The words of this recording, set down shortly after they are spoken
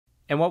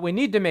And what we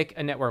need to make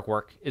a network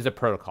work is a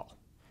protocol.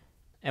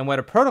 And what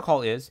a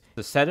protocol is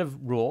a set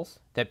of rules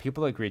that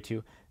people agree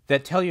to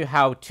that tell you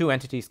how two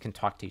entities can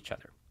talk to each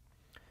other.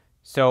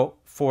 So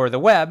for the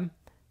web,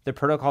 the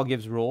protocol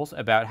gives rules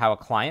about how a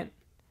client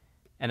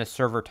and a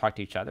server talk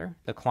to each other.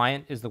 The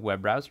client is the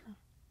web browser,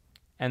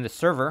 and the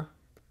server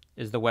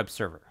is the web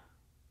server.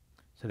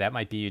 So that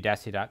might be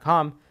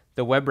Udacity.com.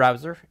 The web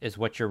browser is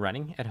what you're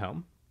running at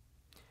home.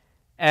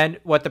 And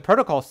what the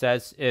protocol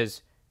says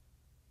is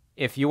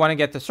if you want to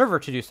get the server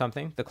to do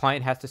something, the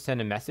client has to send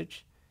a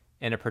message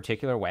in a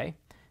particular way.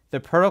 The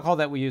protocol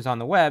that we use on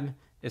the web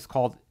is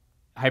called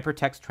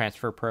Hypertext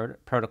Transfer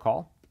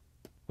Protocol,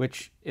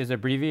 which is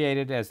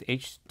abbreviated as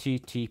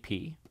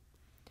HTTP.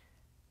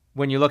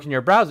 When you look in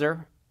your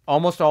browser,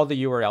 almost all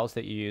the URLs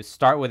that you use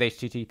start with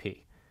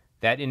HTTP.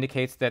 That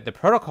indicates that the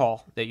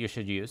protocol that you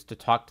should use to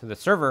talk to the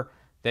server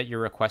that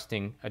you're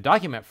requesting a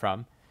document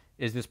from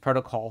is this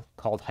protocol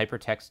called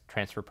Hypertext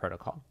Transfer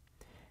Protocol.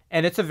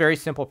 And it's a very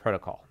simple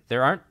protocol.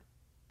 There aren't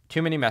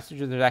too many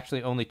messages. There's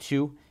actually only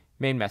two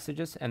main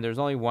messages, and there's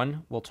only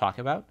one we'll talk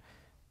about.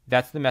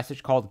 That's the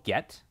message called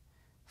GET.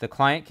 The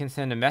client can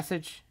send a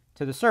message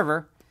to the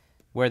server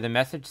where the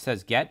message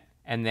says GET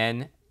and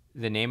then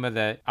the name of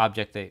the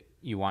object that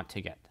you want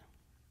to get.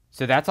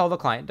 So that's all the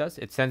client does.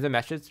 It sends a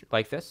message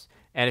like this.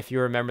 And if you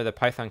remember the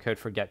Python code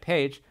for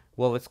getPage,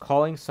 well, it's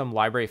calling some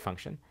library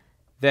function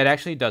that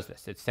actually does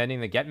this. It's sending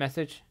the GET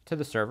message to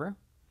the server.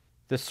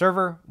 The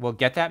server will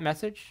get that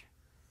message.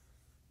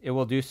 It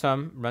will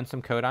run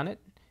some code on it.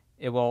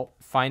 It will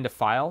find a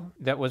file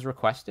that was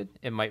requested.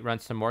 It might run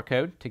some more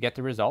code to get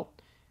the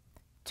result.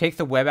 Take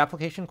the web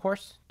application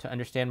course to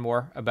understand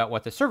more about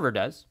what the server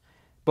does.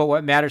 But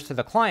what matters to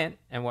the client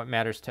and what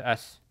matters to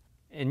us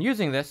in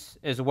using this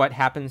is what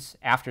happens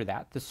after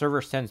that. The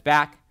server sends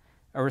back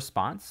a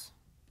response,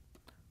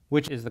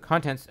 which is the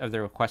contents of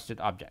the requested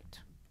object.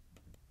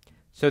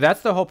 So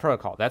that's the whole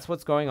protocol. That's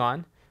what's going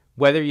on.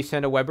 Whether you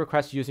send a web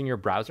request using your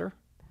browser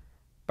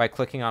by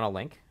clicking on a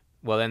link,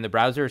 well, then the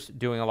browser's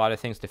doing a lot of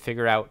things to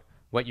figure out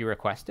what you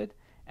requested,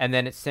 and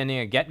then it's sending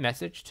a GET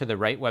message to the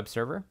right web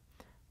server.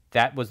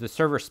 That was the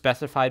server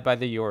specified by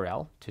the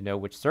URL to know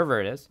which server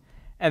it is,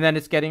 and then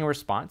it's getting a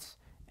response,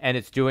 and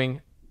it's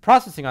doing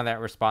processing on that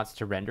response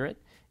to render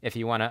it. If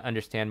you want to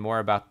understand more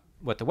about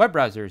what the web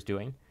browser is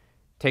doing,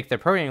 take the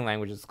programming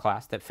languages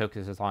class that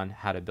focuses on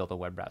how to build a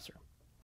web browser.